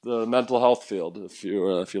the mental health field, if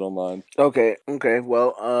you don't mind. Okay.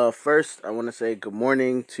 Well, first I want to say good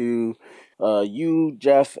morning to you,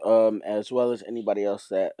 Jeff, as well as anybody else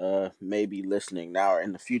that may be listening now or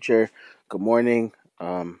in the future. Good morning.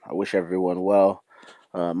 I wish everyone well.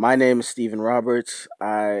 My name is Stephen Roberts.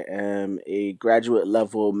 I am a graduate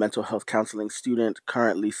level mental health counseling student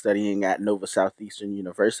currently studying at Nova Southeastern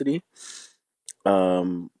University,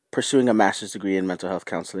 pursuing a master's degree in mental health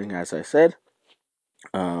counseling, as I said.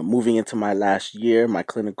 Moving into my last year, my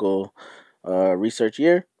clinical research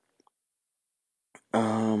year.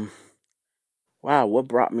 Um, wow, what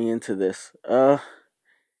brought me into this?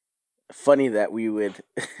 Funny that we would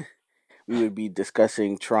we would be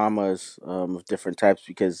discussing traumas of different types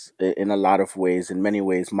because in a lot of ways, in many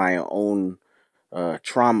ways, my own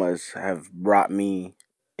traumas have brought me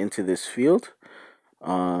into this field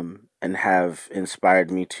and have inspired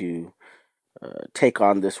me to take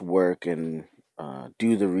on this work and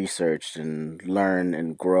do the research and learn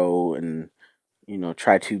and grow and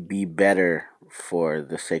try to be better for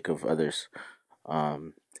the sake of others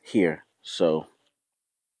here. So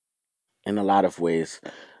in a lot of ways,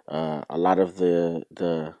 a lot of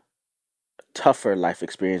the tougher life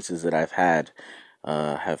experiences that I've had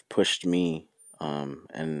have pushed me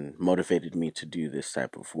and motivated me to do this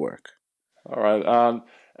type of work. All right.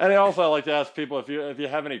 And also, I like to ask people if you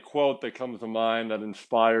have any quote that comes to mind that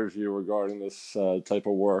inspires you regarding this type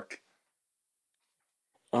of work.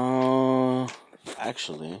 Uh,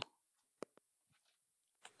 Actually,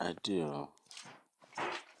 I do,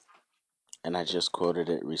 and I just quoted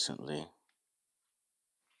it recently.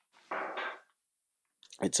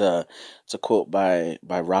 It's a quote by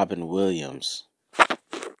Robin Williams.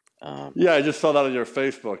 Um, Yeah, I just saw that on your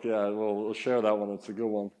Facebook. Yeah, we'll share that one. It's a good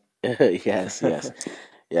one.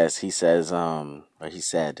 yes. He says, or he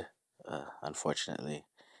said, unfortunately,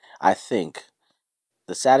 I think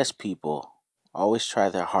the saddest people always try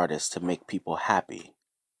their hardest to make people happy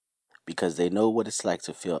because they know what it's like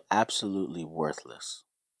to feel absolutely worthless,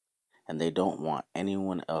 and they don't want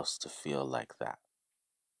anyone else to feel like that.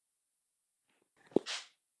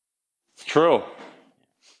 It's true.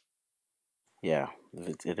 Yeah,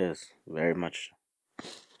 it is very much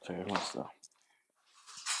so.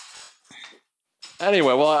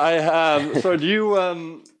 Anyway, well, I have. So, do you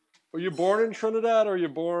were you born in Trinidad or were you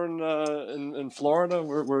born in Florida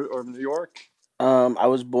or New York? I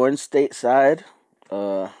was born stateside,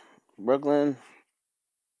 uh, Brooklyn.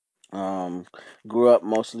 Um, Grew up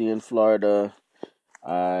mostly in Florida.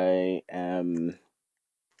 I am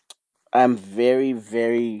I'm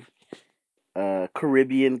very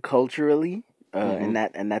Caribbean culturally, Hmm.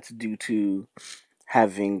 and that's due to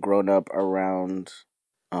having grown up around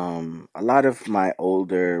a lot of my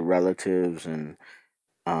older relatives, and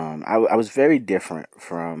I was very different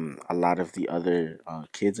from a lot of the other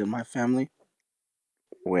kids in my family,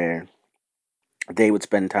 where they would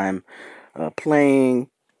spend time playing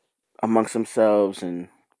amongst themselves and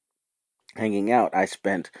hanging out. I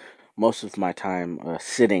spent most of my time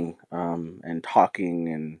sitting and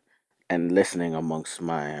talking and listening amongst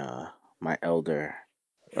my elder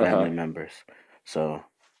Uh-huh. family members. So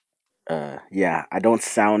yeah, I don't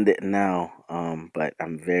sound it now, but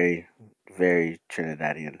I'm very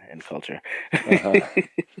Trinidadian in culture. Uh-huh. Yes.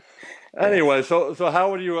 Anyway, so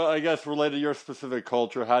how would you, I guess, relate to your specific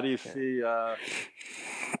culture? How do you see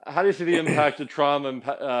the impact of trauma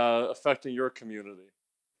affecting your community?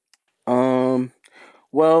 Um.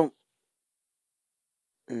 Well,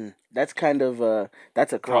 that's a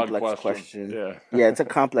Broad complex question. question. Yeah. Yeah, it's a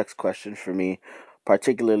complex question for me,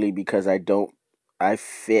 particularly because I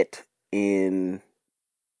fit in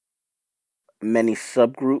many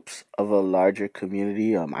subgroups of a larger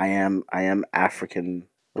community. I am African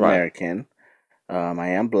Right. American. I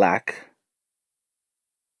am black.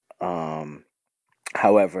 Um,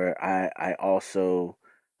 However, I also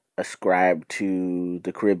ascribe to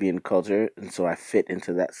the Caribbean culture, and so I fit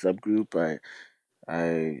into that subgroup.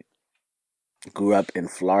 I grew up in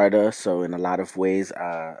Florida, so in a lot of ways,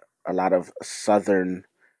 a lot of Southern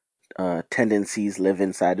tendencies live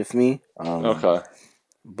inside of me. Okay.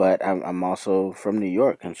 But I'm also from New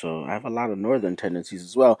York, and so I have a lot of Northern tendencies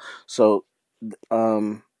as well. So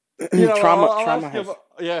um, I'll trauma ask you has about,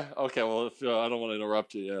 yeah, okay, well, if I don't want to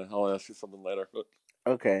interrupt you, yeah, I'll ask you something later. But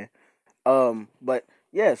okay. But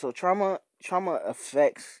yeah, so trauma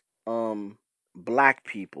affects black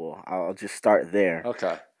people. I'll just start there.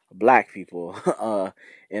 okay. Black people,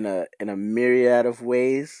 in a myriad of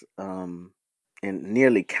ways, in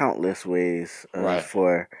nearly countless ways, Right.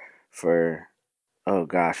 for oh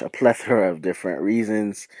gosh, a plethora of different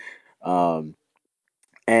reasons. Um,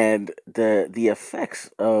 and the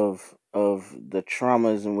effects of of the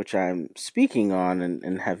traumas in which I'm speaking on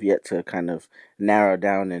and have yet to kind of narrow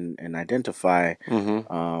down and identify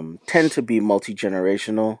Mm-hmm. tend to be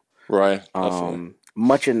multi-generational. Right. Definitely.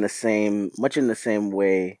 Much in the same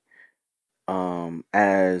way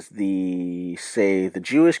as the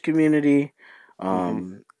Jewish community,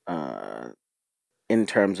 Mm-hmm. in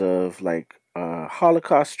terms of like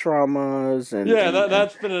Holocaust traumas Yeah, and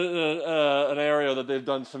that's been an area that they've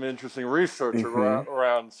done some interesting research hmm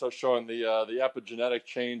around, so showing the epigenetic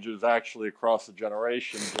changes actually across the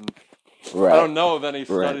generations. And I right, don't know of any right.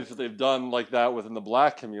 studies that they've done like that within the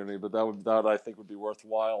Black community, but that I think would be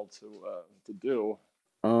worthwhile to do.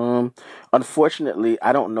 Um, Unfortunately,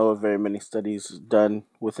 I don't know of very many studies done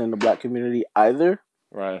within the Black community either.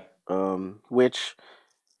 Right. Which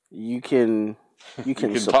you can you You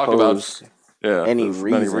can can talk about, suppose yeah, any there's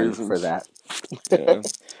many reason for reasons. that, Yeah.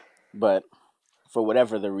 but for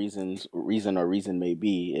whatever the reason may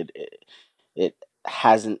be, it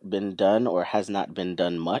hasn't been done or has not been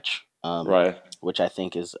done much, Right. which I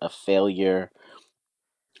think is a failure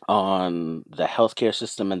on the healthcare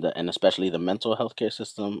system and especially the mental healthcare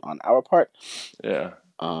system on our part, Yeah.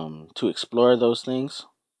 to explore those things.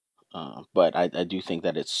 But I do think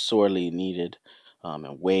that it's sorely needed,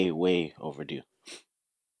 and way overdue.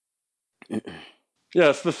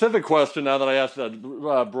 Yeah, specific question now that I asked that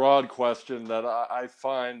broad question that I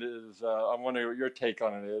find is, I'm wondering what your take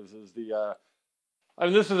on it is the, I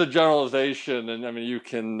mean, this is a generalization, and I mean, you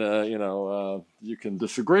can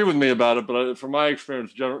disagree with me about it, but from my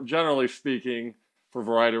experience, generally speaking, for a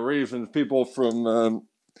variety of reasons, people from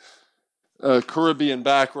Caribbean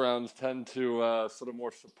backgrounds tend to sort of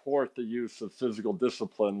more support the use of physical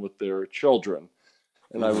discipline with their children.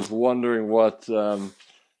 And I hmm was wondering what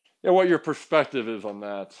your perspective is on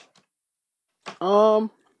that.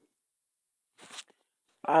 Um,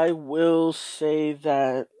 I will say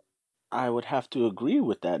that I would have to agree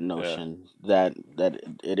with that Yeah. notion that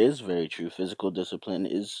it is very true. Physical discipline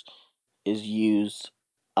is used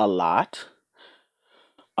a lot.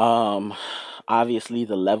 Um, Obviously,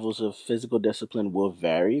 the levels of physical discipline will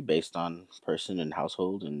vary based on person and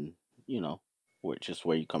household, and you know, just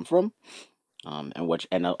where you come from,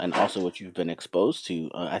 and also what you've been exposed to.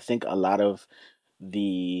 I think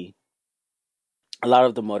the a lot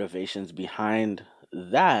of the motivations behind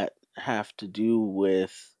that have to do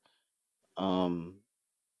with um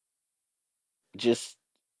just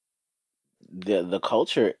the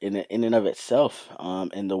culture in and of itself,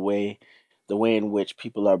 and the way in which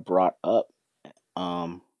people are brought up,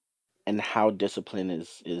 um and how discipline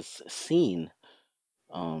is seen.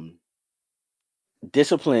 um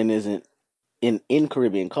Discipline isn't in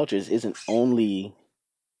Caribbean cultures isn't only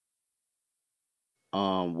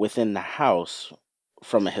within the house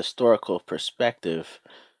from a historical perspective.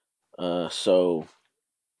 So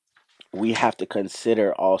we have to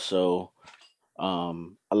consider also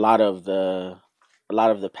a lot of the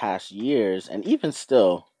past years, and even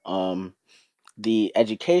still, the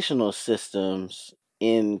educational systems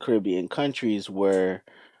in Caribbean countries were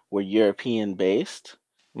European based,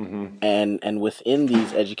 Mm-hmm. and within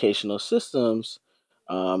these educational systems,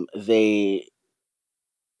 they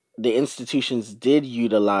the institutions did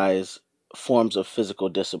utilize forms of physical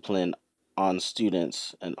discipline on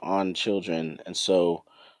students and on children, and so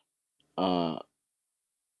uh,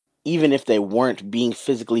 even if they weren't being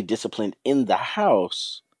physically disciplined in the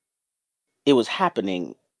house, it was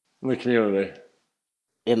happening In the community.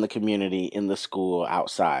 in the community, in the school,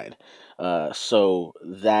 outside. So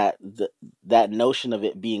that notion of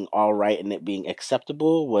it being all right and it being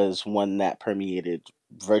acceptable was one that permeated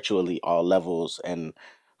virtually all levels, and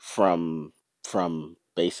from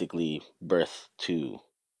basically birth and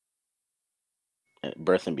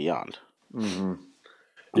beyond. Mm-hmm.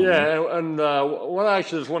 hmm Yeah, and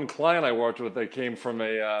there's one client I worked with. They came from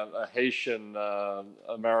a Haitian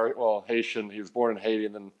well, Haitian. He was born in Haiti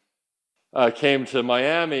and then came to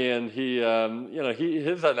Miami, and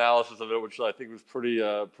his analysis of it, which I think was pretty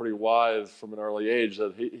wise from an early age,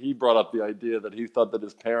 that he brought up the idea that he thought that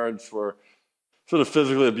his parents were sort of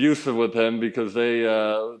physically abusive with him because they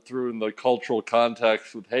threw in the cultural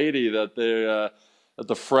context with Haiti that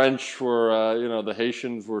the French were the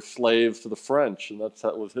Haitians were slaves to the French, and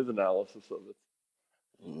that was his analysis of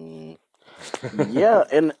Mm, yeah,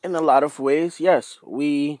 it. in a lot of ways, yes.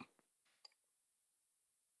 We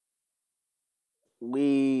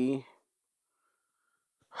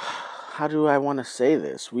how do I want to say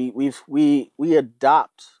this? We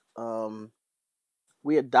adopt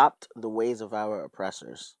the ways of our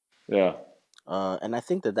oppressors. Yeah. And I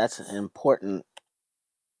think that that's an important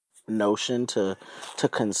notion to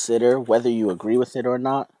consider, whether you agree with it or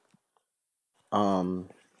not. Um,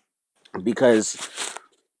 because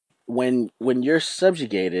when you're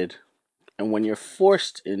subjugated and when you're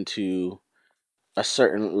forced into a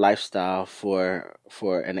certain lifestyle for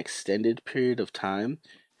an extended period of time,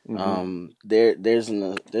 Hmm. there's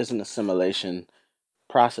an assimilation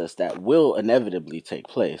process that will inevitably take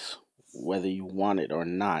place, whether you want it or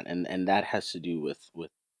not, and that has to do with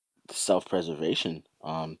self preservation,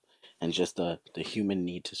 and just the human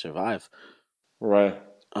need to survive, Right.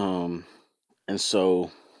 um, and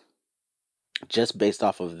so just based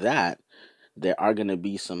off of that, there are going to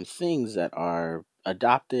be some things that are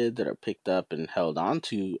adopted, that are picked up and held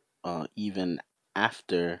onto, even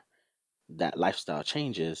after that lifestyle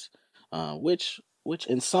changes, which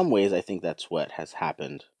in some ways I think that's what has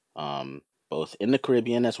happened, both in the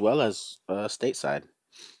Caribbean as well as stateside.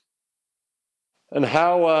 And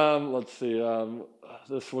how? Let's see.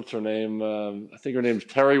 This what's her name? I think her name's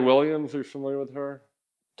Terry Williams. Are you familiar with her?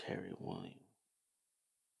 Terry Williams.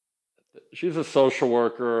 She's a social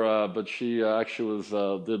worker, but she actually was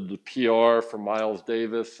did the PR for Miles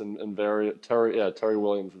Davis and Terry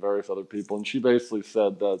Williams and various other people. And she basically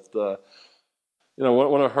said that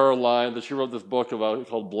one of her lines that she wrote this book about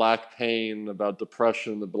called Black Pain about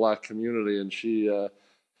depression in the black community. And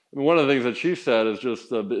I mean, one of the things that she said is just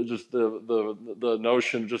the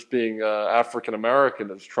notion of just being African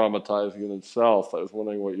American is traumatizing in itself. I was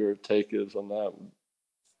wondering what your take is on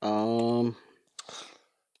that. Um,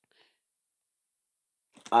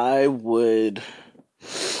 I would,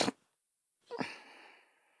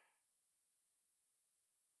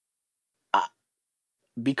 I,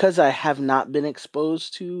 because I have not been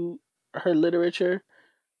exposed to her literature.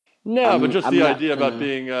 No, but just I'm the not idea about gonna.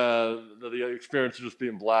 being the experience of just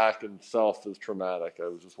being black and self is traumatic. I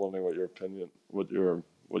was just wondering what your opinion, what your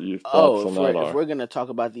thoughts Oh, on if we're that if are. we're gonna talk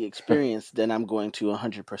about the experience, then I'm going to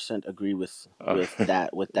 100% agree Uh,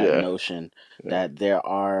 with that yeah, notion yeah, that there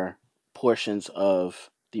are portions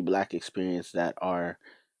of the black experience that are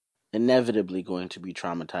inevitably going to be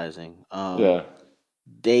traumatizing. yeah.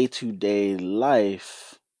 Day to day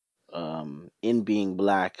life, in being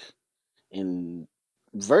black in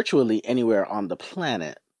virtually anywhere on the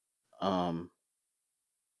planet, um,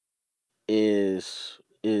 is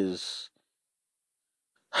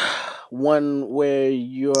one where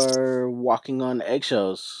you're walking on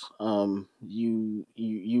eggshells. You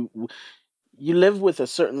live with a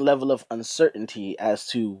certain level of uncertainty as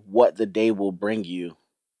to what the day will bring you.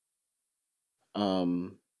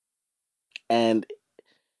 Um, and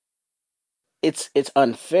it's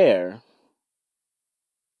unfair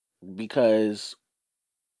because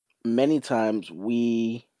many times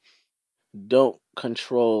we don't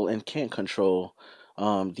control and can't control,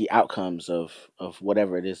 the outcomes of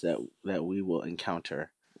whatever it is that we will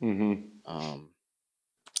encounter. Hmm. Um,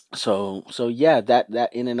 so yeah, that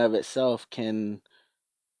in and of itself can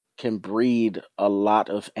breed a lot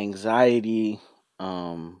of anxiety,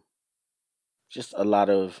 um, just um, a lot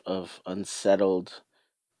of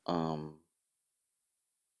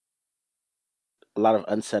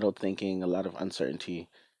unsettled thinking, a lot of uncertainty.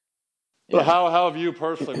 But Yeah. how have you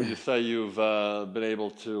personally, would you say you've been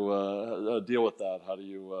able to deal with that? How do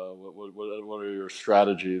you what are your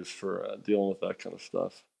strategies for dealing with that kind of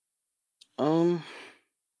stuff? Um,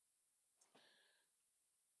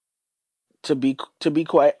 to be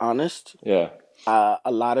quite honest, Yeah.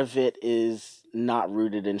 a lot of it is not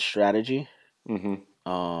rooted in strategy. Hmm.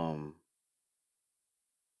 Um,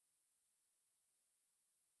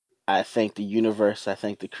 I thank the universe, I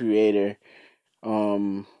thank the creator,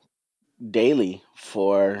 um, daily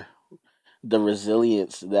for the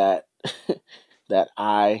resilience that that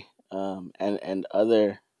I, and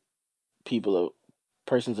other people of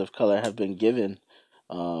persons of color have been given,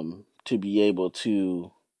 to be able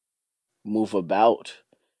to move about,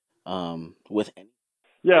 with any.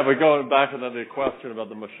 Yeah, but going back to the question about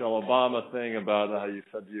the Michelle Obama thing, about how you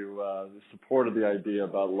said you supported the idea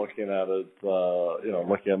about looking at it,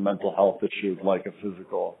 looking at mental health issues like a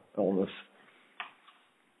physical illness.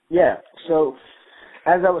 Yeah. So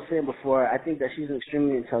as I was saying before, I think that she's an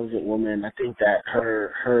extremely intelligent woman. I think that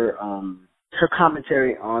her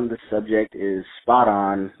commentary on the subject is spot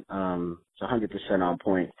on. It's 100% on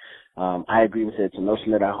point. I agree with it. It's a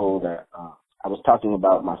notion that I hold. That I was talking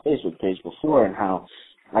about my Facebook page before and how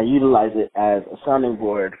I utilize it as a sounding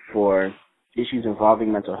board for issues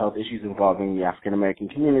involving mental health, issues involving the African American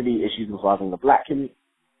community, issues involving the Black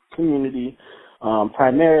community,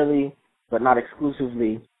 primarily, but not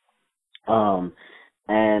exclusively, um,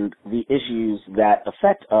 and the issues that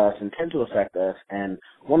affect us and tend to affect us. And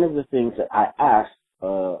one of the things that I asked,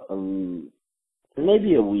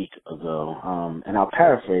 maybe a week ago, and I'll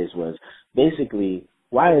paraphrase, was basically,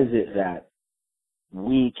 why is it that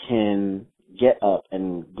we can get up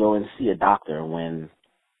and go and see a doctor when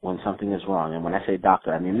something is wrong. And when I say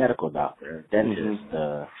doctor, I mean medical doctor, dentist,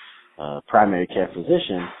 primary care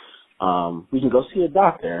physician. We can go see a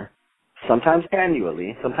doctor, sometimes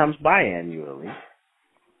annually, sometimes biannually.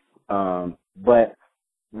 But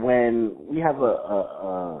when we have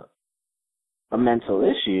a mental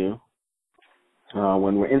issue,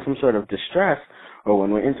 when we're in some sort of distress or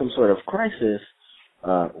when we're in some sort of crisis,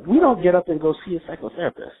 we don't get up and go see a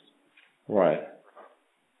psychotherapist. Right.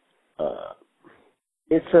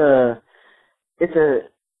 It's a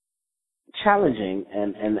challenging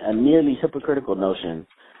and a nearly hypocritical notion,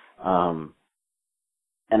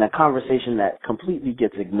 and a conversation that completely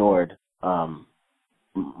gets ignored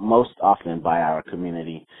most often by our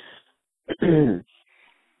community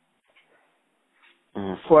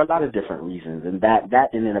for a lot of different reasons, and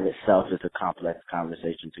that in and of itself is a complex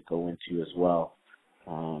conversation to go into as well.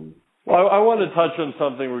 Well, I want to touch on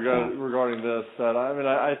something regarding this. That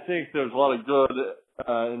I think there's a lot of good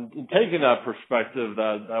in taking that perspective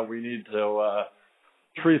that we need to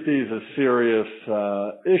treat these as serious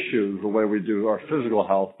issues the way we do our physical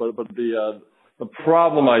health. But the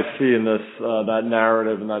problem I see in this that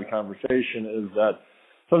narrative and that conversation is that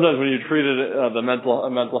sometimes when you treat it a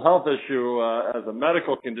mental health issue as a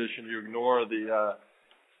medical condition, you ignore the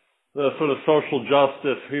sort of social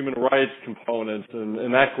justice, human rights components and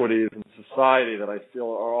inequities in society that I feel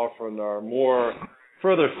are more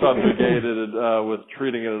further subjugated with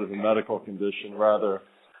treating it as a medical condition rather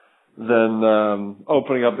than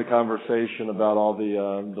opening up the conversation about all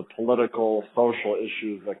the political, social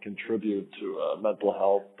issues that contribute to mental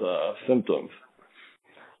health symptoms.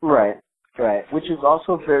 Right, which is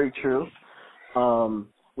also very true.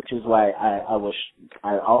 Which is why I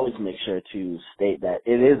always make sure to state that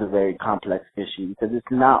it is a very complex issue because it's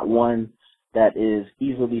not one that is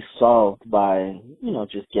easily solved by,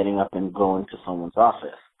 just getting up and going to someone's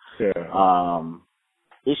office. Yeah.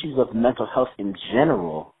 Issues of mental health in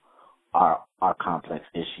general are complex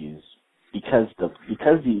issues because the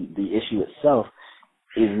issue itself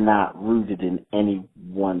is not rooted in any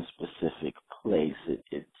one specific place.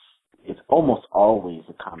 It's almost always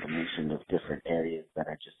a combination of different areas that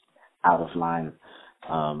are just out of line,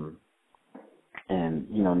 and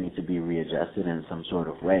need to be readjusted in some sort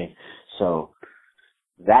of way. So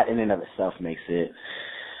that in and of itself makes it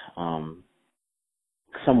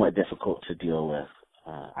somewhat difficult to deal with.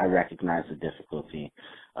 I recognize the difficulty.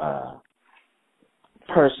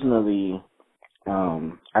 Personally,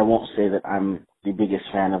 I won't say that I'm the biggest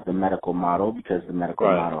fan of the medical model because the medical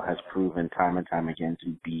model has proven time and time again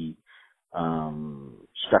to be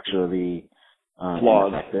structurally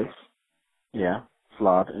flawed. Ineffective. Yeah,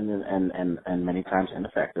 flawed and many times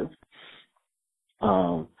ineffective.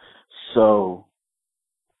 So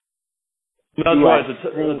that's why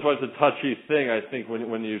it's a touchy thing. I think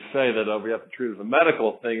when you say that we have to treat it as a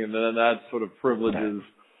medical thing, and then that sort of privileges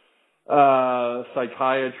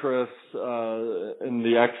psychiatrists and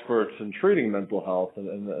the experts in treating mental health,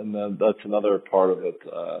 and that's another part of it.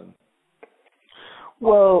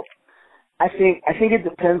 Well, I think it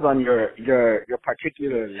depends on your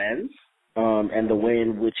particular lens and the way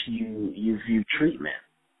in which you view treatment.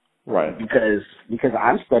 Right. Because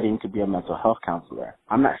I'm studying to be a mental health counselor.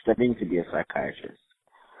 I'm not studying to be a psychiatrist.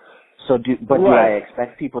 Do I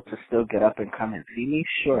expect people to still get up and come and see me?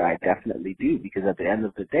 Sure, I definitely do, because at the end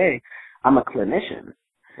of the day, I'm a clinician.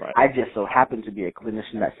 Right. I just so happen to be a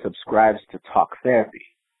clinician that subscribes to talk therapy.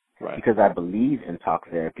 Right. Because I believe in talk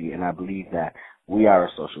therapy, and I believe that we are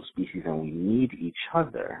a social species and we need each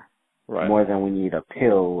other more than we need a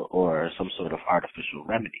pill or some sort of artificial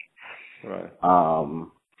remedy. Right.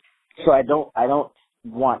 So I don't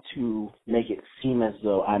want to make it seem as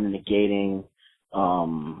though I'm negating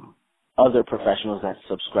other professionals that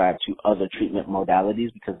subscribe to other treatment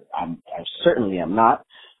modalities, because I certainly am not.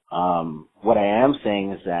 What I am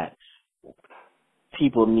saying is that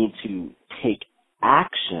people need to take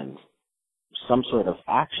action, some sort of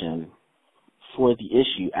action for the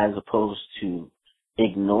issue, as opposed to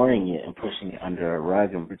ignoring it and pushing it under a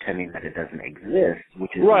rug and pretending that it doesn't exist,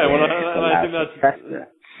 which is right. And I think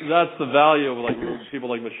that's the value of people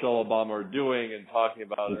like Michelle Obama are doing and talking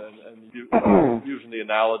about it, and using the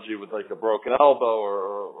analogy with a broken elbow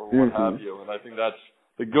or what have you. And I think that's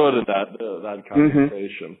the good in that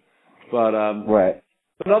conversation. But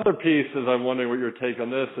another piece is, I'm wondering what your take on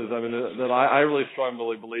this is. That I really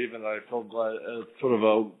strongly believe in. I feel it's sort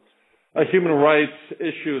of a human rights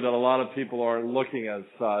issue that a lot of people aren't looking as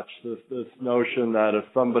such. This notion that if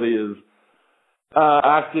somebody is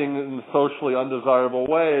acting in socially undesirable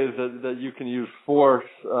ways, that you can use force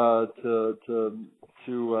to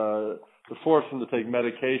to force them to take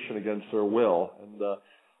medication against their will. And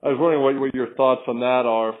I was wondering what your thoughts on that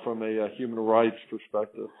are from a human rights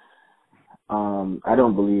perspective. I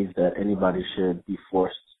don't believe that anybody should be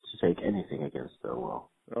forced to take anything against their will.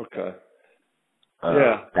 Okay.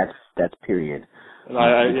 Yeah. That's period. And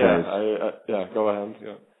go ahead.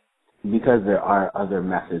 Yeah. Because there are other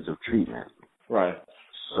methods of treatment. Right.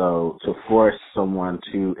 So to force someone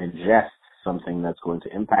to ingest something that's going to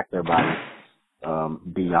impact their body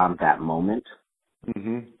beyond that moment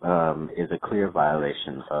is a clear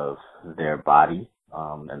violation of their body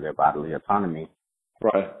and their bodily autonomy.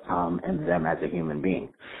 Right. And them as a human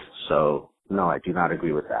being. So no, I do not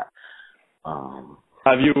agree with that.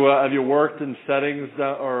 Have you worked in settings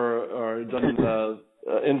or done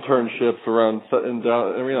internships around in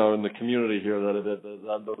the community here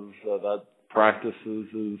that practice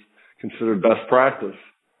is considered best practice?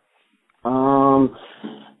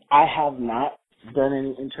 I have not done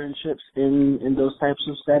any internships in those types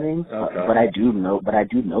of settings, but I do know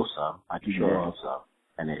some. I do know of some,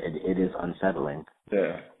 and it is unsettling.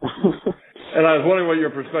 Yeah. And I was wondering what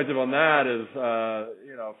your perspective on that is,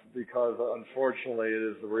 because unfortunately it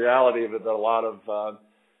is the reality of it that a lot of,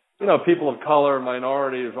 people of color,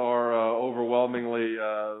 minorities are overwhelmingly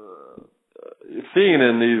seen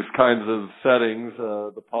in these kinds of settings,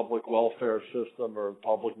 the public welfare system or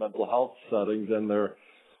public mental health settings, and they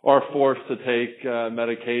are forced to take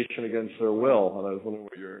medication against their will. And I was wondering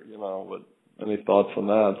what any thoughts on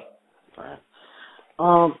that?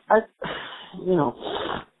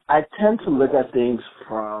 I tend to look at things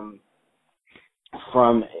from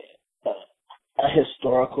a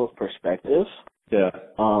historical perspective. Yeah.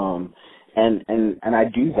 And I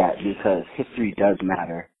do that because history does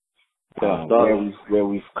matter. Yeah, where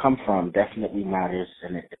we've come from definitely matters,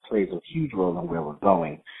 and it plays a huge role in where we're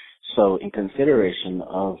going. So in consideration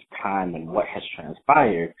of time and what has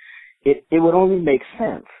transpired, it would only make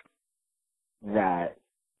sense that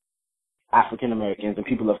African Americans and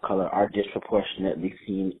people of color are disproportionately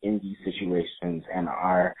seen in these situations and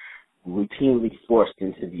are routinely forced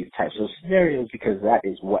into these types of scenarios because that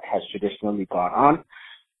is what has traditionally gone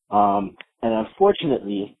on. And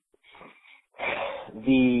unfortunately,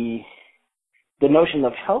 the notion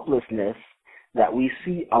of helplessness that we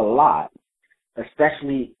see a lot,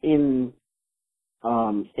 especially in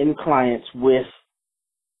clients with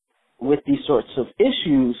these sorts of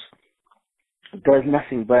issues, does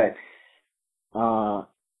nothing but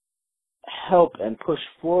help and push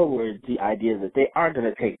forward the idea that they are going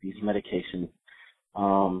to take these medications,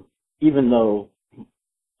 even though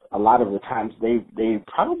a lot of the times they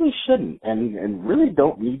probably shouldn't and really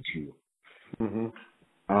don't need to. And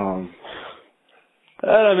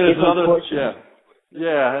it's another,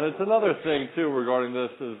 and it's another thing too regarding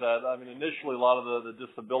this is that initially a lot of the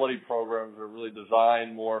disability programs are really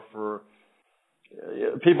designed more for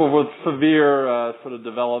people with severe sort of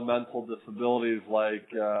developmental disabilities like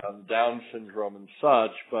Down syndrome and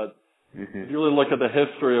such. But if you really look at the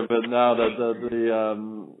history of it now, that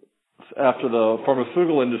after the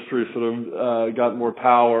pharmaceutical industry sort of got more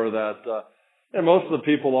power, that and most of the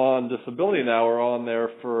people on disability now are on there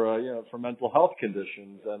for mental health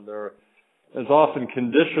conditions, and it's often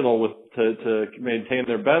conditional to maintain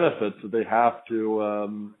their benefits that they have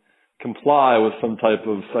to comply with some type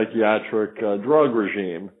of psychiatric drug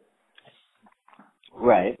regime.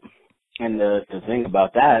 Right, and the thing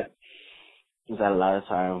about that is that a lot of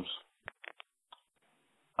times,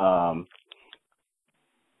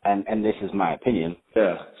 and this is my opinion,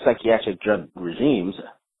 psychiatric drug regimes,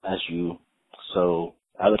 as you so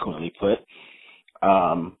eloquently put,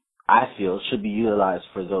 I feel should be utilized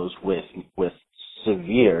for those with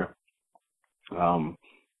severe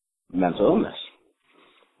mental illness.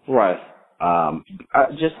 Right.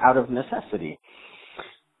 Just out of necessity.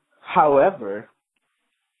 However,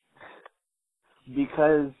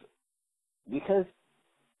 because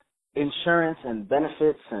insurance and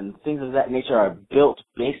benefits and things of that nature are built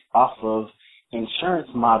based off of insurance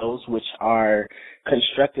models, which are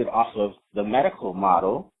constructed off of the medical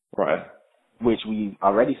model, right, which we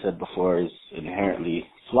already said before is inherently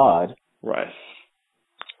flawed. Right.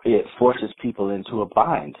 It forces people into a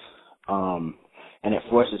bind, and it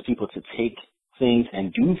forces people to take things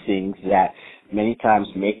and do things that many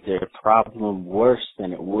times make their problem worse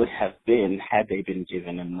than it would have been had they been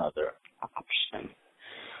given another option.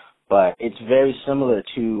 But it's very similar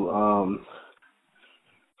to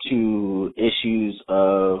issues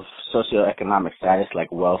of socioeconomic status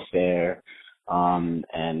like welfare, and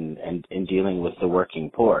in dealing with the working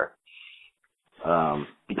poor. Because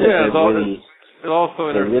it also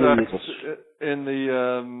intersects in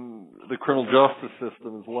the criminal justice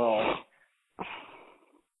system as well.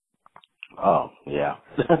 Oh yeah,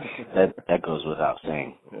 that goes without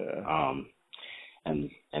saying. Yeah. And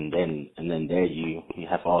then there you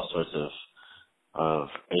have all sorts of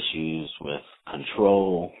issues with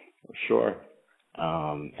control, Sure.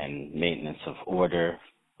 and maintenance of order,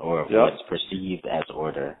 or Yep. what's perceived as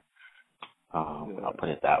order. Yeah. I'll put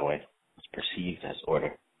it that way. It's perceived as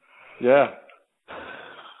order. Yeah.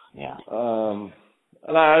 Yeah.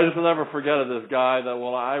 And I just will never forget it, this guy that,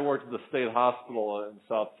 well, I worked at the state hospital in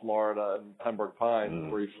South Florida in Pembroke Pines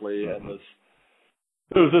briefly, and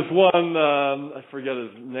there was this one, I forget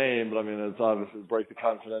his name, but I mean, it's obviously break the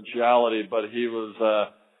confidentiality, but he was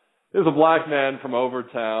a black man from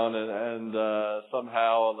Overtown, and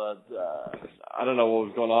somehow that, I don't know what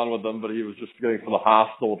was going on with him, but he was just getting from the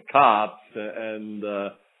hospital with cops, and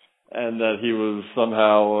that he was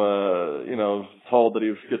somehow, told that he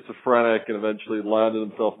was schizophrenic, and eventually landed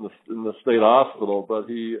himself in the state hospital. But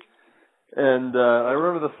I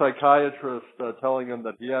remember the psychiatrist telling him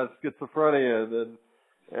that he has schizophrenia,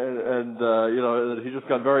 and that he just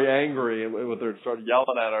got very angry with her and started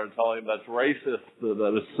yelling at her and telling him that's racist,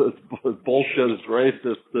 that it's bullshit, it's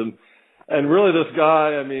racist, and really this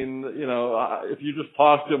guy, I mean, if you just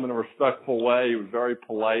talk to him in a respectful way, he was very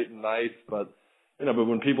polite and nice, but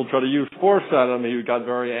when people try to use force at him, he got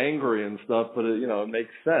very angry and stuff. But it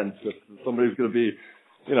makes sense. If somebody's going to be,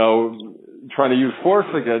 trying to use force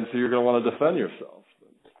against you, you're going to want to defend yourself.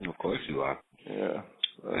 Of course you are. Yeah.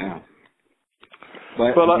 Yeah.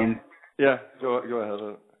 But again, yeah, go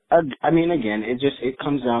ahead. I mean, again, it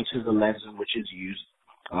comes down to the lens in which it's used,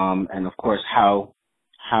 and of course how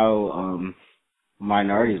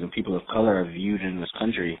minorities and people of color are viewed in this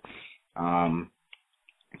country.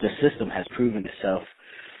 The system has proven itself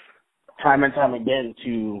time and time again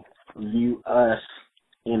to view us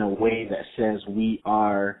in a way that says we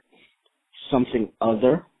are something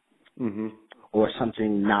other, or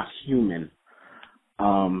something not human,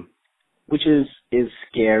 which is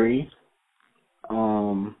scary.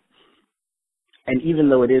 And even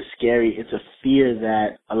though it is scary, it's a fear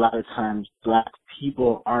that a lot of times black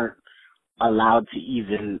people aren't allowed to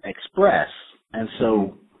even express. And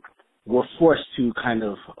so we're forced to kind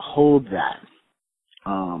of hold that,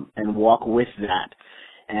 and walk with that.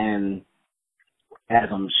 And as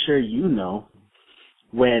I'm sure you know,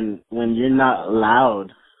 when you're not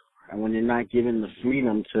allowed and when you're not given the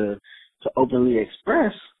freedom to openly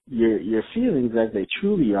express your feelings as they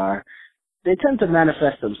truly are, they tend to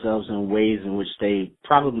manifest themselves in ways in which they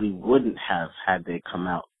probably wouldn't have had they come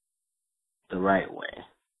out the right way.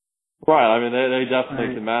 Right. I mean, they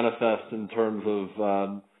definitely can manifest in terms of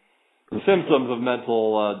symptoms of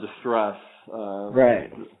mental distress.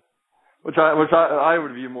 Right. Which I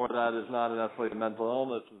would view more of that as not necessarily a mental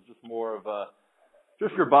illness. It's just more of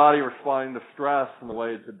just your body responding to stress and the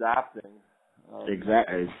way it's adapting.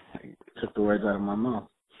 Exactly. Took the words out of my mouth.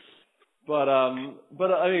 But I mean,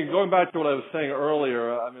 going back to what I was saying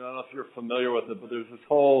earlier, I mean, I don't know if you're familiar with it, but there's this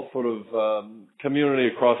whole sort of community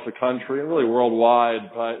across the country and really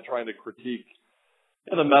worldwide trying to critique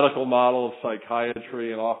the medical model of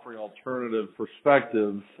psychiatry and offering alternative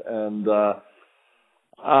perspectives. And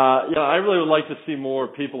I really would like to see more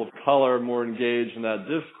people of color more engaged in that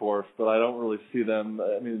discourse, but I don't really see them.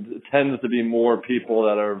 I mean, it tends to be more people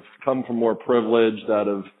that have come from more privilege, that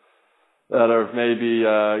have maybe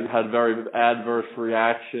had very adverse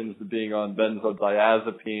reactions to being on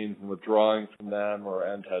benzodiazepines and withdrawing from them, or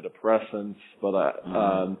antidepressants. But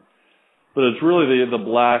it's really the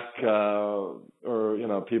black or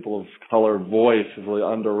people of color voice is really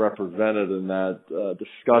underrepresented in that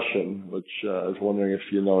discussion, which I was wondering if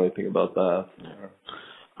you know anything about that.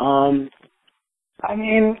 I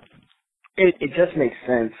mean, it just makes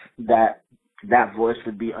sense that voice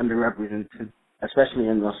would be underrepresented, especially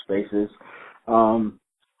in those spaces.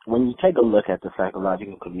 When you take a look at the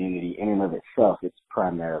psychological community in and of itself, it's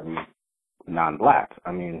primarily non-black.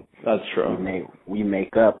 I mean, that's true. We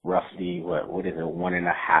make up roughly what is it,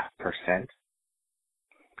 1.5%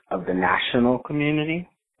 of the national community.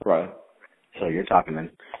 Right. So you're talking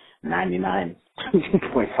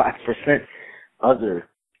 99.5% other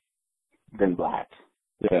than black.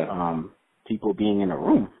 Yeah. People being in a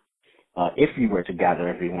room. If we were to gather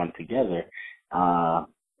everyone together, and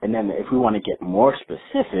then if we want to get more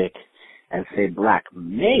specific and say black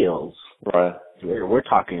males, right? We're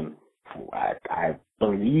talking. I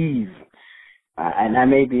believe, and I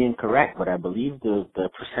may be incorrect, but I believe the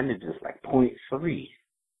percentage is like 0.3.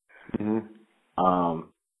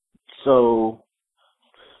 So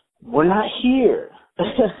we're not here.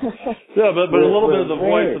 Yeah, but a little bit of the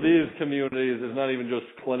voice of these communities is not even just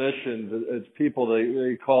clinicians. It's people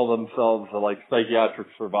they call themselves like psychiatric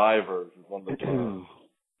survivors is one of the terms.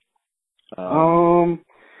 Um,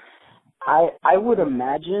 I would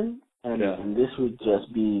imagine, Yeah. and this would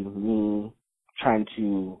just be me trying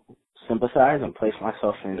to sympathize and place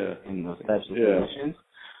myself in those types of positions,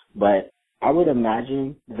 but I would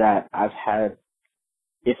imagine that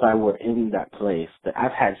if I were in that place, that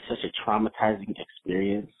I've had such a traumatizing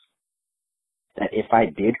experience that if I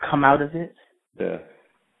did come out of it,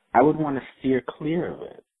 I would want to steer clear of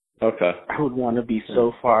it. Okay. I would want to be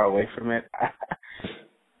so far away from it.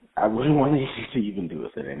 I wouldn't want anything to even do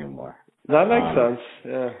with it anymore. That makes sense.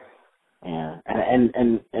 Yeah. Yeah,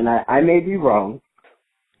 and I may be wrong,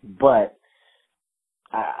 but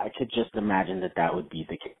I could just imagine that would be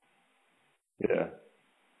the case. Yeah.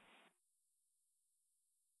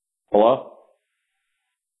 Hello?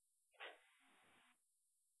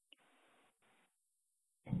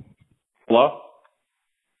 Hello?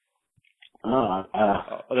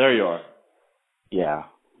 There you are. Yeah.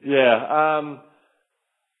 Yeah.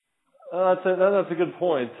 That's a good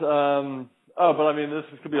point. But I mean, this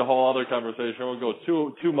could be a whole other conversation. I won't go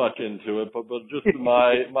too much into it, but just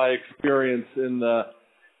my experience in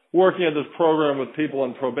working at this program with people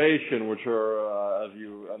on probation, which are, as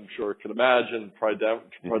you I'm sure can imagine,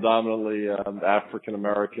 predominantly African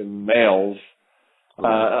American males.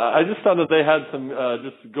 I just found that they had some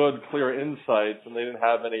just good, clear insights, and they didn't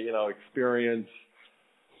have any experience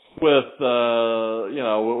with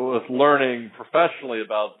with learning professionally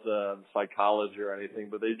about psychology or anything,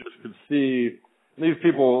 but they just could see these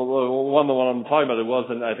people. The one I'm talking about, it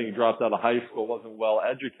wasn't. I think he dropped out of high school, wasn't well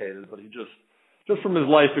educated, but he just from his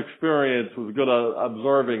life experience was good at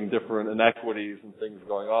observing different inequities and things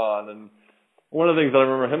going on. And one of the things that I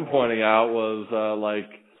remember him pointing out was like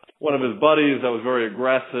one of his buddies that was very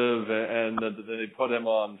aggressive, and they put him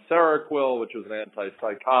on Seroquel, which was an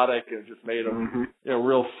antipsychotic, and it just made him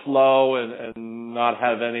real slow and not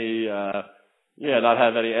have any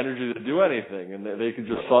energy to do anything. And they could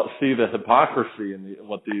just see the hypocrisy in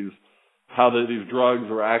how these drugs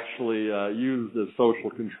were actually used as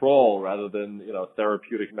social control rather than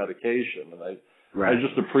therapeutic medication. And I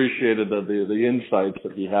just appreciated the insights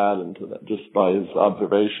that he had into that just by his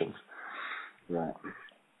observations. Right.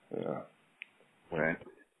 Yeah. Right.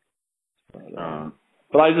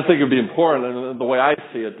 But I just think it'd be important, and the way I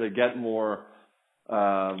see it, to get more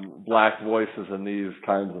black voices in these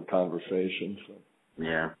kinds of conversations.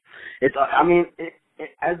 Yeah. I mean,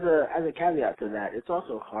 as a caveat to that, it's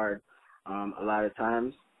also hard a lot of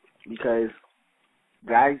times because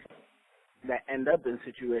guys that end up in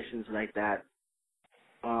situations like that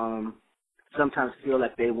sometimes feel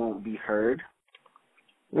like they won't be heard.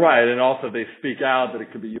 Right, and also they speak out that it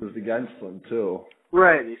could be used against them too.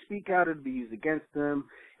 Right, they speak out, it'll be used against them.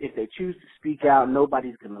 If they choose to speak out,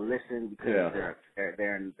 nobody's going to listen because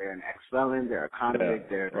they're an ex-felon, they're a convict,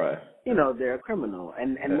 they're a criminal,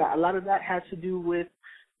 and a lot of that has to do with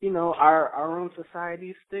our own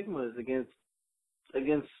society's stigmas against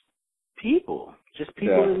people, just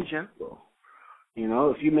people in general.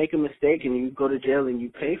 If you make a mistake and you go to jail and you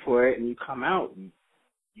pay for it and you come out,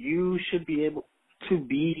 you should be able to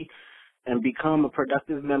be and become a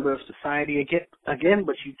productive member of society again,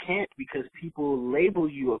 but you can't because people label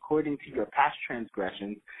you according to your past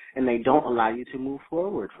transgressions and they don't allow you to move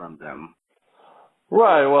forward from them.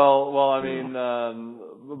 Right. Well, I mean,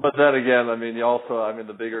 but then again, I mean,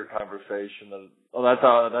 the bigger conversation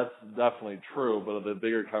that's definitely true, but the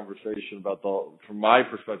bigger conversation about from my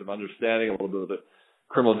perspective, understanding a little bit of the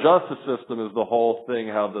criminal justice system is the whole thing,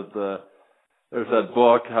 how there's that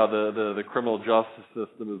book, how the criminal justice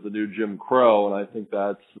system is the new Jim Crow, and I think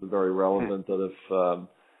that's very relevant. That if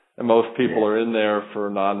and most people are in there for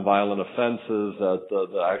nonviolent offenses, that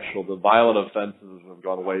the violent offenses have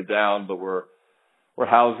gone way down, but we're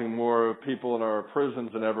housing more people in our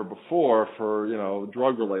prisons than ever before for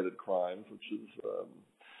drug-related crimes, which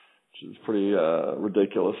is pretty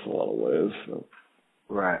ridiculous in a lot of ways. So.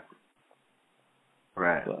 Right.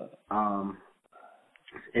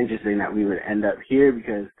 It's interesting that we would end up here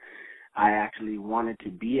because I actually wanted to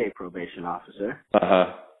be a probation officer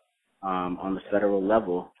on the federal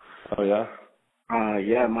level. Oh, yeah?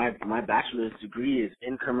 Yeah, my bachelor's degree is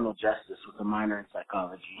in criminal justice with a minor in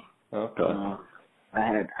psychology. Okay.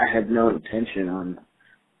 I had no intention on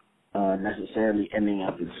necessarily ending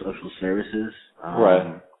up in social services.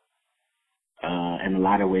 Right. In a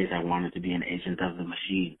lot of ways, I wanted to be an agent of the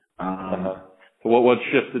machine. So what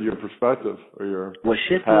shifted your perspective or your what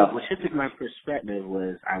shifted my perspective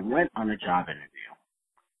was I went on a job interview.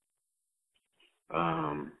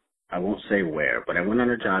 I won't say where, but I went on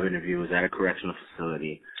a job interview. It was at a correctional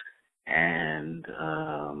facility, and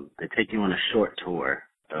they take you on a short tour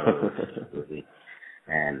of the facility.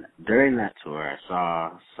 And during that tour, I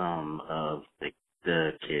saw some of the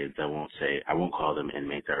kids. I won't call them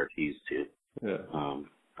inmates. I refuse to. Yeah.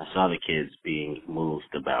 I saw the kids being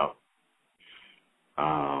moved about,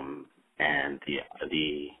 and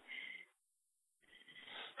the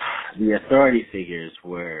authority figures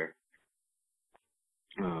were,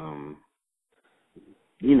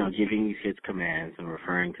 giving these kids commands and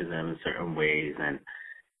referring to them in certain ways, and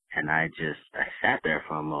I sat there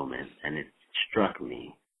for a moment, and it struck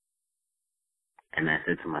me, and I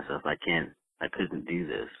said to myself, I couldn't do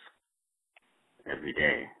this every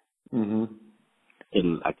day. Mm-hmm.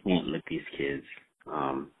 I can't look these kids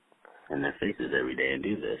in their faces every day and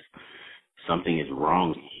do this. Something is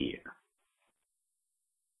wrong here.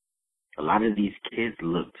 A lot of these kids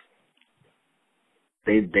looked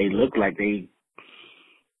like they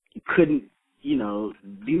couldn't,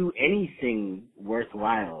 do anything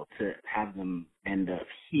worthwhile to have them end up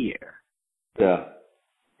here. Yeah.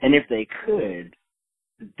 And if they could,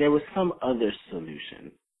 there was some other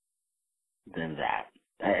solution than that.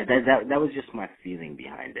 That was just my feeling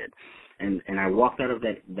behind it. And I walked out of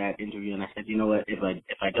that interview and I said, you know what, if I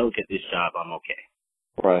don't get this job, I'm okay.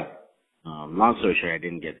 Right. Long story short, I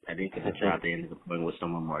didn't get the job. They ended up going with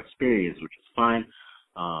someone more experienced, which was fine.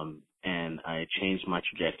 And I changed my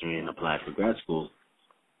trajectory and applied for grad school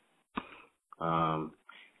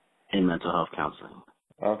in mental health counseling.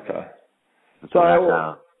 Okay. So that's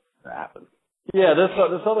how that happened. Yeah,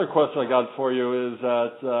 this other question I got for you is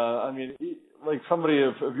that like somebody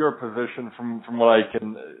of your position, from what I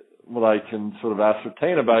can sort of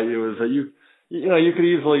ascertain about you, is that you could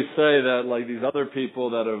easily say that like these other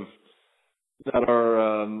people that are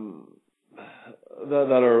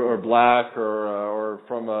black or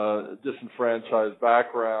from a disenfranchised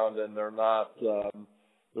background, and they're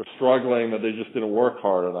struggling, that they just didn't work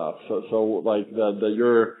hard enough. So like that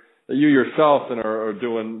you yourself are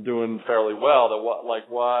doing fairly well.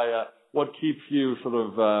 What keeps you sort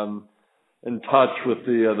of in touch with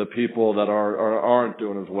the people that aren't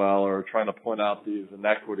doing as well, or trying to point out these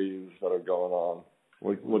inequities that are going on?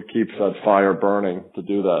 What keeps that fire burning to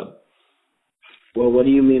do that? Well, what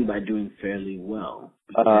do you mean by doing fairly well?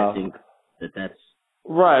 Because I think that's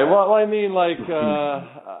right. Well, I mean, like,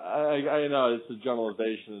 I know it's a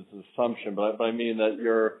generalization, it's an assumption, but I mean that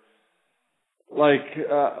you're like,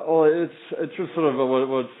 it's just sort of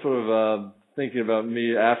what's sort of thinking about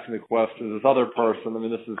me asking the question. This other person, I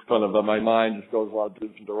mean, this is kind of my mind just goes a lot of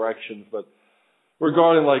different directions, but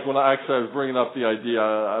regarding like when I was bringing up the idea,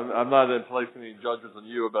 I'm not placing any judgments on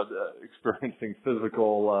you about experiencing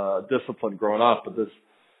physical discipline growing up, but this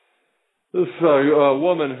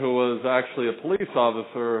woman who was actually a police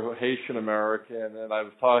officer, Haitian American, and I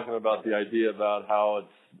was talking about the idea about how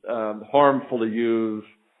it's harmful to use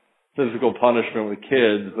physical punishment with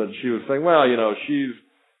kids, but she was saying, well,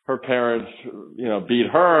 her parents, beat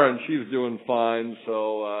her and she's doing fine,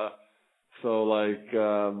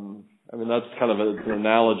 I mean, that's kind of an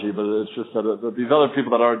analogy, but it's just that these other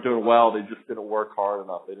people that aren't doing well, they just didn't work hard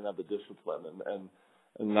enough. They didn't have the discipline, and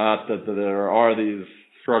not that there are these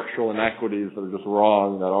structural inequities that are just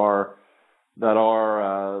wrong,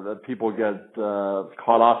 that people get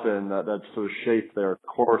caught up in, that sort of shape their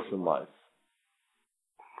course in life.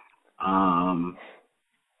 I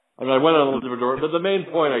mean, I went on a little different door, but the main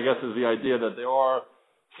point, I guess, is the idea that there are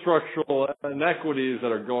structural inequities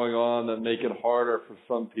that are going on that make it harder for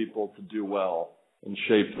some people to do well and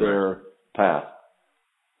shape their path.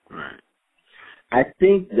 Right. I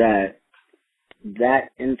think that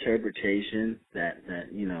interpretation that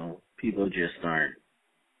people just aren't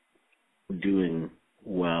doing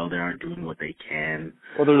well, they aren't doing what they can.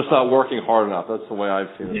 Well, they're just not working hard enough. That's the way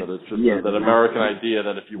I've seen it. That it's just that American idea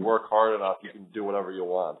that if you work hard enough, you can do whatever you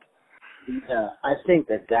want. Yeah, I think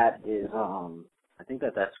that is. I think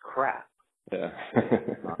that's crap. Yeah.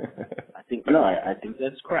 I think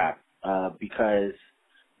that's crap because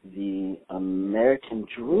the American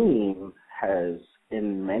dream has,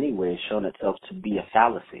 in many ways, shown itself to be a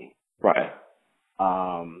fallacy. Right.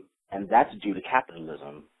 And that's due to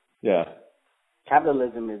capitalism. Yeah.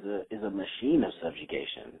 Capitalism is a machine of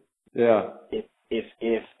subjugation. Yeah.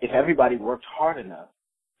 If everybody worked hard enough,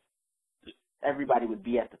 everybody would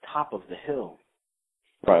be at the top of the hill.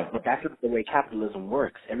 Right. But that's not the way capitalism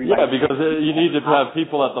works. Yeah, because you need to have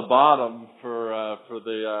people at the bottom for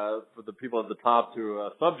the people at the top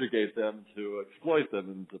to subjugate them, to exploit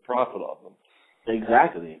them, and to profit off them.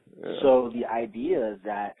 Exactly. Yeah. So the idea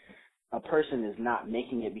that a person is not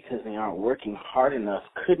making it because they aren't working hard enough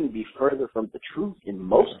couldn't be further from the truth in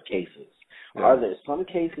most cases. Yeah. Are there some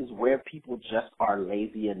cases where people just are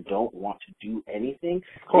lazy and don't want to do anything?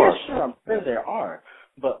 Of course. Yeah, sure, I'm sure there are.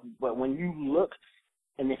 But when you look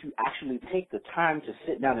And if you actually take the time to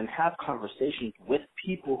sit down and have conversations with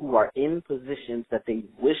people who are in positions that they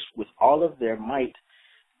wish with all of their might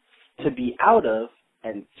to be out of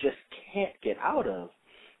and just can't get out of,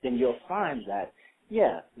 then you'll find that,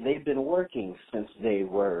 yeah, they've been working since they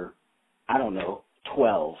were,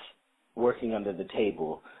 12, working under the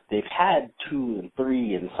table. They've had 2 and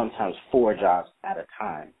 3 and sometimes 4 jobs at a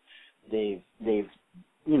time. They've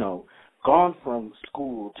gone from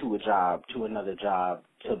school to a job, to another job,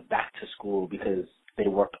 to back to school because they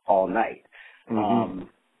worked all night. Mm-hmm.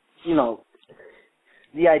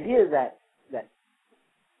 The idea that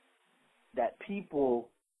people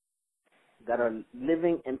that are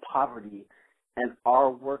living in poverty and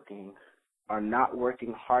are working are not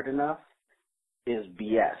working hard enough is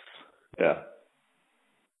BS. Yeah.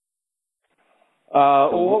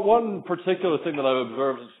 One particular thing that I've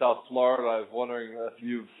observed in South Florida, I was wondering if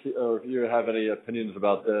you have any opinions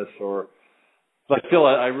about this, or I feel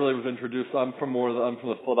I really was introduced. I'm from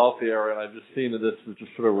the Philadelphia area, and I've just seen that this is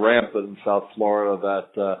just sort of rampant in South Florida.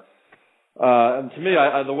 And to me,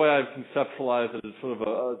 the way I've conceptualized it is sort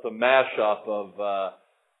of a mashup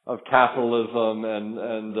of capitalism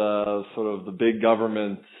and sort of the big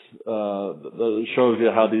government that shows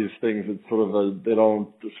you how these things, it's sort of they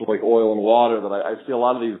don't, it's sort of like oil and water, that I see a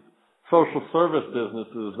lot of these social service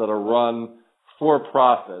businesses that are run for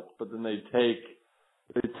profit, but then they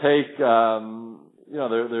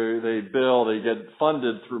get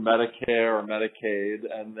funded through Medicare or Medicaid,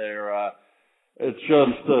 and it's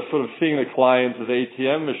just sort of seeing the clients as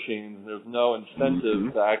ATM machines. There's no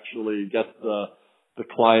incentive to actually get the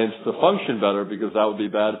clients to function better, because that would be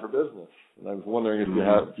bad for business. And I was wondering if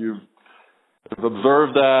you've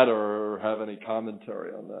observed that or have any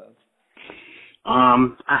commentary on that.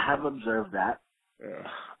 I have observed that,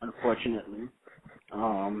 unfortunately,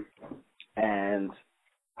 and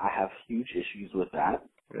I have huge issues with that.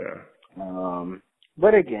 Yeah.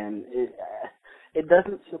 But again, it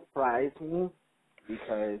doesn't surprise me,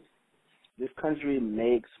 because this country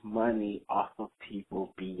makes money off of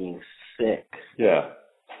people being sick. Yeah.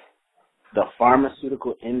 The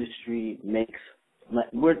pharmaceutical industry makes,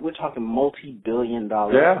 we're talking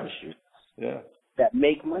multi-billion-dollar industries that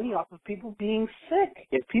make money off of people being sick.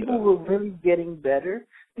 If people were really getting better,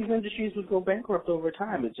 these industries would go bankrupt over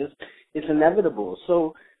time. It's inevitable.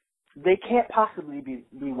 So they can't possibly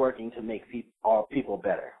be working to make all people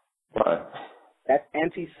better. Right. That's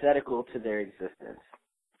antithetical to their existence.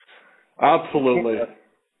 Absolutely. It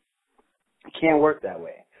can't work that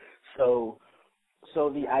way. So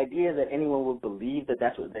the idea that anyone would believe that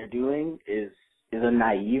that's what they're doing is a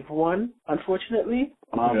naive one, unfortunately.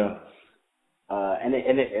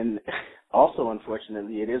 And also,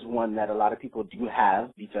 unfortunately, it is one that a lot of people do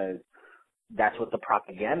have, because that's what the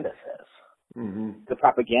propaganda says. Mm-hmm. The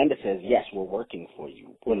propaganda says, yes, we're working for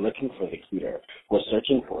you. We're looking for the cure. We're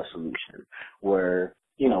searching for a solution. We're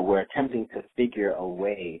attempting to figure a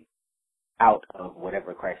way out of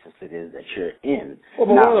whatever crisis it is that you're in. Well,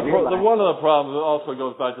 but one of the problems also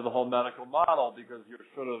goes back to the whole medical model, because you're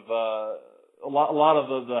sort of a lot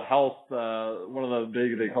of the health. One of the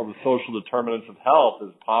big, they call the social determinants of health,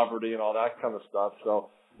 is poverty and all that kind of stuff. So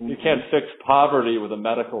you can't fix poverty with a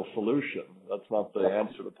medical solution. That's not the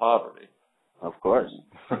answer to poverty. Of course.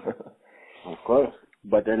 Of course.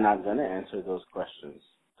 But they're not going to answer those questions.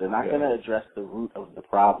 They're not going to address the root of the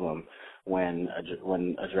problem when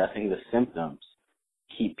addressing the symptoms.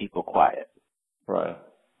 Keep people quiet. Right.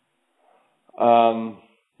 But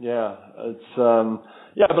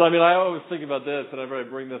I mean, I always think about this, and whenever I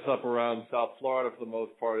bring this up around South Florida, for the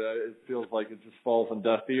most part, it feels like it just falls on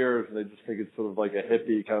deaf ears, and they just think it's sort of like a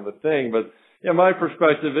hippie kind of a thing. But my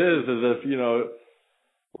perspective is if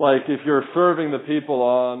like if you're serving the people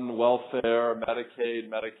on welfare, Medicaid,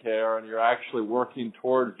 Medicare, and you're actually working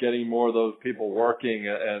towards getting more of those people working,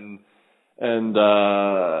 and then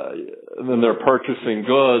they're purchasing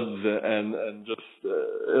goods, and just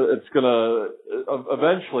it's gonna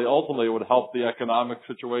eventually, ultimately, it would help the economic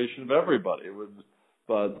situation of everybody. It would,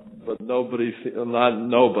 but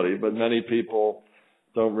many people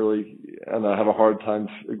don't really, and I have a hard time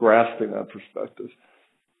grasping that perspective.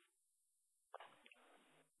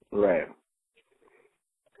 Right.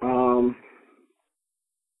 Well,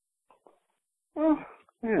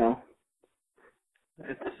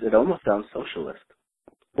 it almost sounds socialist.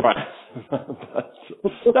 Right.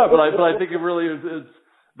 but I think it really is. It's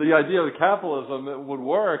the idea of capitalism. It would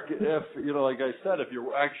work if, like I said, if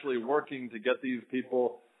you're actually working to get these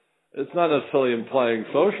people. It's not necessarily implying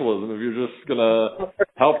socialism. If you're just going to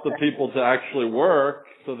help the people to actually work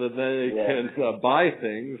so that they can buy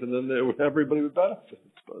things, and then everybody would benefit.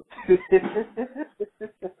 But.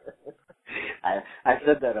 I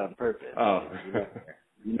said that on purpose. Oh,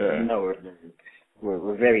 You yeah. know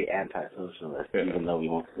we're very anti-socialist, Yeah. even though we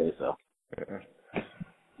won't say so. Yeah.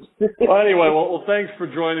 Well, anyway, well, thanks for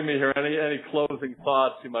joining me here. Any closing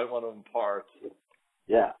thoughts you might want to impart?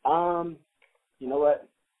 Yeah. You know what?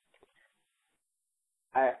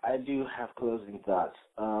 I do have closing thoughts.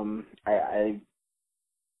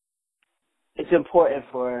 It's important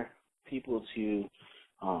for people to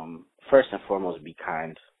first and foremost be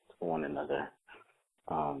kind to one another.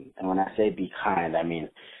 And when I say be kind, I mean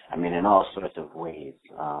in all sorts of ways,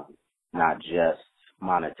 not just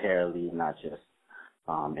monetarily, not just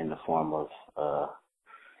in the form of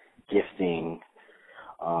gifting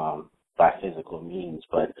by physical means,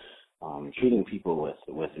 but treating people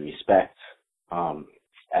with respect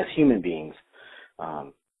as human beings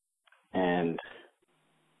and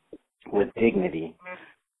with dignity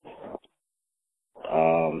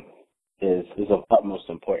is of utmost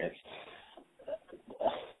importance.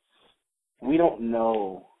 We don't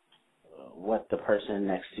know what the person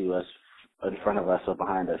next to us, in front of us, or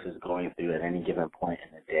behind us is going through at any given point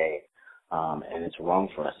in the day, and it's wrong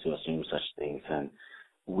for us to assume such things. And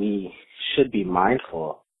we should be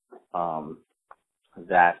mindful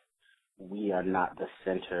that we are not the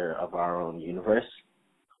center of our own universe.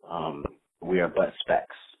 We are but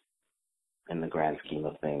specks in the grand scheme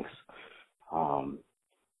of things.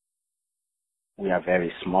 We are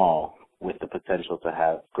very small with the potential to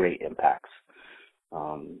have great impacts.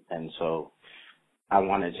 And so I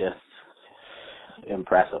want to just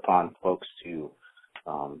impress upon folks to,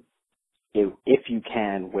 if you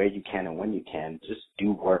can, where you can, and when you can, just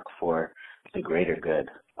do work for the greater good,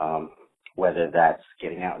 whether that's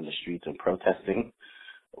getting out in the streets and protesting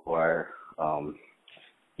or,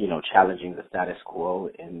 challenging the status quo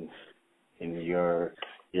in your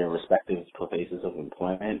respective places of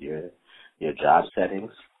employment, your job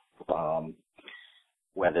settings,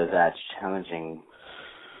 whether that's challenging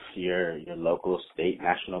your local, state,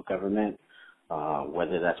 national government,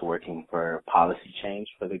 whether that's working for policy change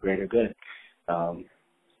for the greater good.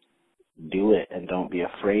 Do it, and don't be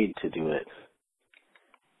afraid to do it,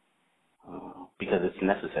 because it's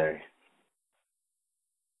necessary.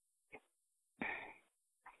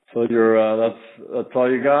 So that's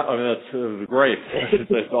all you got? I mean, that's great.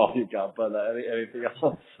 That's all you got. But anything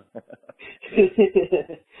else?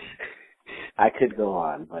 I could go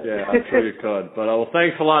on, but yeah, I'm sure you could. But well,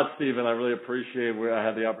 thanks a lot, Stephen. I really appreciate it. I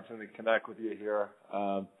had the opportunity to connect with you here.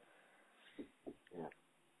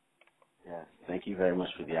 Yeah. Thank you very much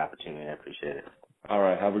for the opportunity. I appreciate it. All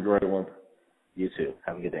right. Have a great one. You too.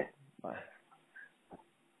 Have a good day. Bye.